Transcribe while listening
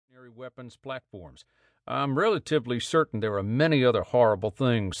weapons platforms. I'm relatively certain there are many other horrible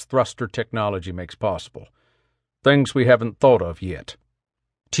things thruster technology makes possible. Things we haven't thought of yet.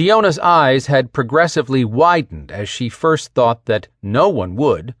 Tiona's eyes had progressively widened as she first thought that no one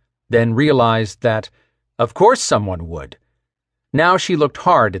would, then realized that, of course someone would. Now she looked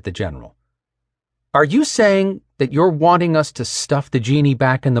hard at the general. "Are you saying that you're wanting us to stuff the genie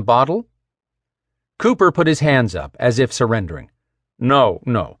back in the bottle?" Cooper put his hands up, as if surrendering. No.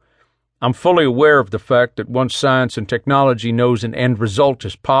 I'm fully aware of the fact that once science and technology knows an end result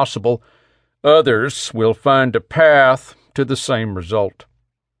is possible, others will find a path to the same result.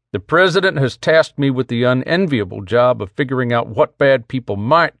 The President has tasked me with the unenviable job of figuring out what bad people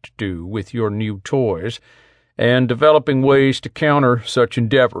might do with your new toys and developing ways to counter such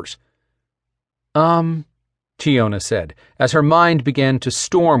endeavors. Tiona said, as her mind began to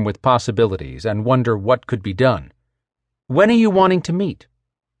storm with possibilities and wonder what could be done. "When are you wanting to meet?"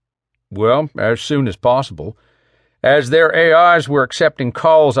 Well, as soon as possible. As their AIs were accepting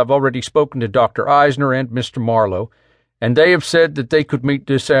calls, I've already spoken to Dr. Eisner and Mr. Marlowe, and they have said that they could meet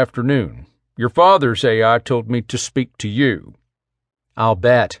this afternoon. Your father's AI told me to speak to you. "I'll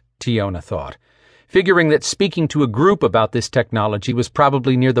bet," Tiona thought, figuring that speaking to a group about this technology was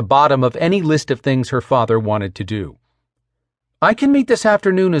probably near the bottom of any list of things her father wanted to do. "I can meet this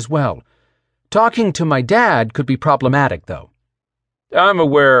afternoon as well. Talking to my dad could be problematic, though." I'm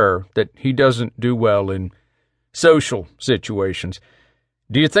aware that he doesn't do well in social situations.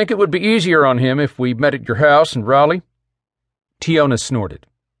 Do you think it would be easier on him if we met at your house in Raleigh? Tiona snorted.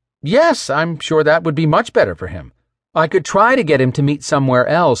 "Yes, I'm sure that would be much better for him. I could try to get him to meet somewhere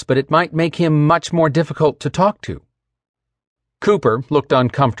else, but it might make him much more difficult to talk to." Cooper looked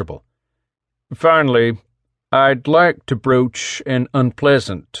uncomfortable. Finally, I'd like to broach an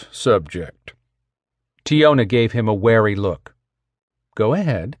unpleasant subject. Tiona gave him a wary look. "Go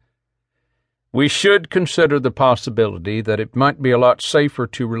ahead." We should consider the possibility that it might be a lot safer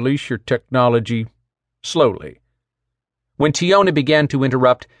to release your technology slowly. When Tiona began to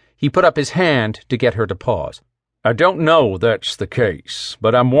interrupt, he put up his hand to get her to pause. I don't know that's the case,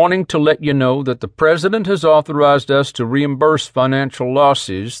 but I'm wanting to let you know that the President has authorized us to reimburse financial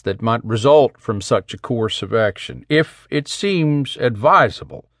losses that might result from such a course of action, if it seems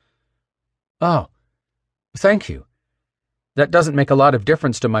advisable. Oh, thank you. That doesn't make a lot of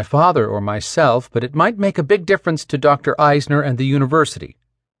difference to my father or myself, but it might make a big difference to Dr. Eisner and the university.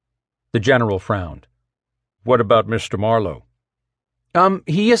 The general frowned. What about Mr. Marlowe?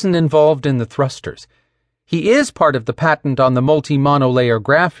 He isn't involved in the thrusters. He is part of the patent on the multi-monolayer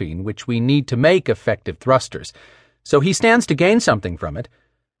graphene, which we need to make effective thrusters, so he stands to gain something from it.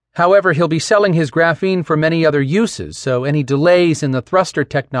 However, he'll be selling his graphene for many other uses, so any delays in the thruster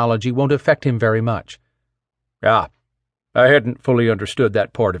technology won't affect him very much. I hadn't fully understood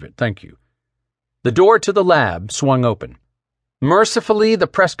that part of it, thank you. The door to the lab swung open. Mercifully, the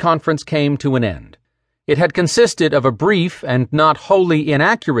press conference came to an end. It had consisted of a brief and not wholly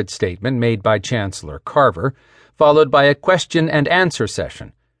inaccurate statement made by Chancellor Carver, followed by a question-and-answer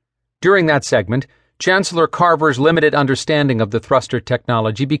session. During that segment, Chancellor Carver's limited understanding of the thruster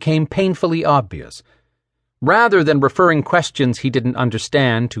technology became painfully obvious. Rather than referring questions he didn't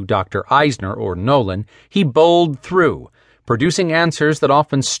understand to Dr. Eisner or Nolan, he bowled through, producing answers that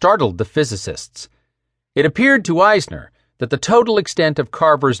often startled the physicists. It appeared to Eisner that the total extent of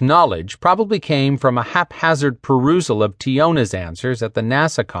Carver's knowledge probably came from a haphazard perusal of Tiona's answers at the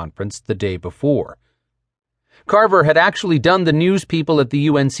NASA conference the day before. Carver had actually done the news people at the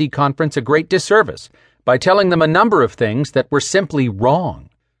UNC conference a great disservice by telling them a number of things that were simply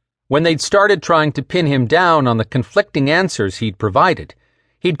wrong. When they'd started trying to pin him down on the conflicting answers he'd provided,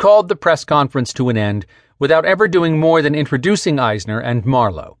 he'd called the press conference to an end without ever doing more than introducing Eisner and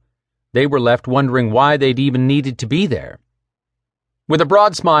Marlowe. They were left wondering why they'd even needed to be there. With a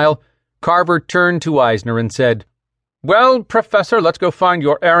broad smile, Carver turned to Eisner and said, "Well, Professor, let's go find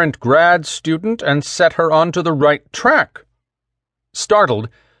your errant grad student and set her onto the right track." Startled,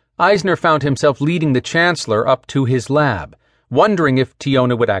 Eisner found himself leading the Chancellor up to his lab, wondering if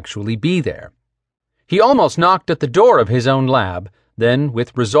Tiona would actually be there. He almost knocked at the door of his own lab, then,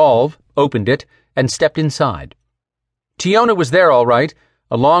 with resolve, opened it and stepped inside. Tiona was there all right,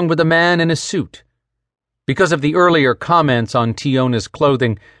 along with a man in a suit. Because of the earlier comments on Tiona's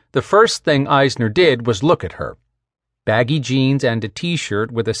clothing, the first thing Eisner did was look at her. Baggy jeans and a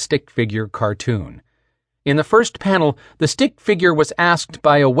T-shirt with a stick figure cartoon. In the first panel, the stick figure was asked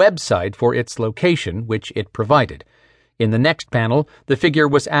by a website for its location, which it provided. In the next panel, the figure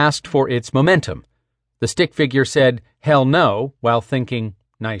was asked for its momentum. The stick figure said, "Hell no," while thinking,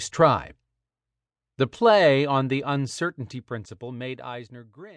 "Nice try." The play on the uncertainty principle made Eisner grin.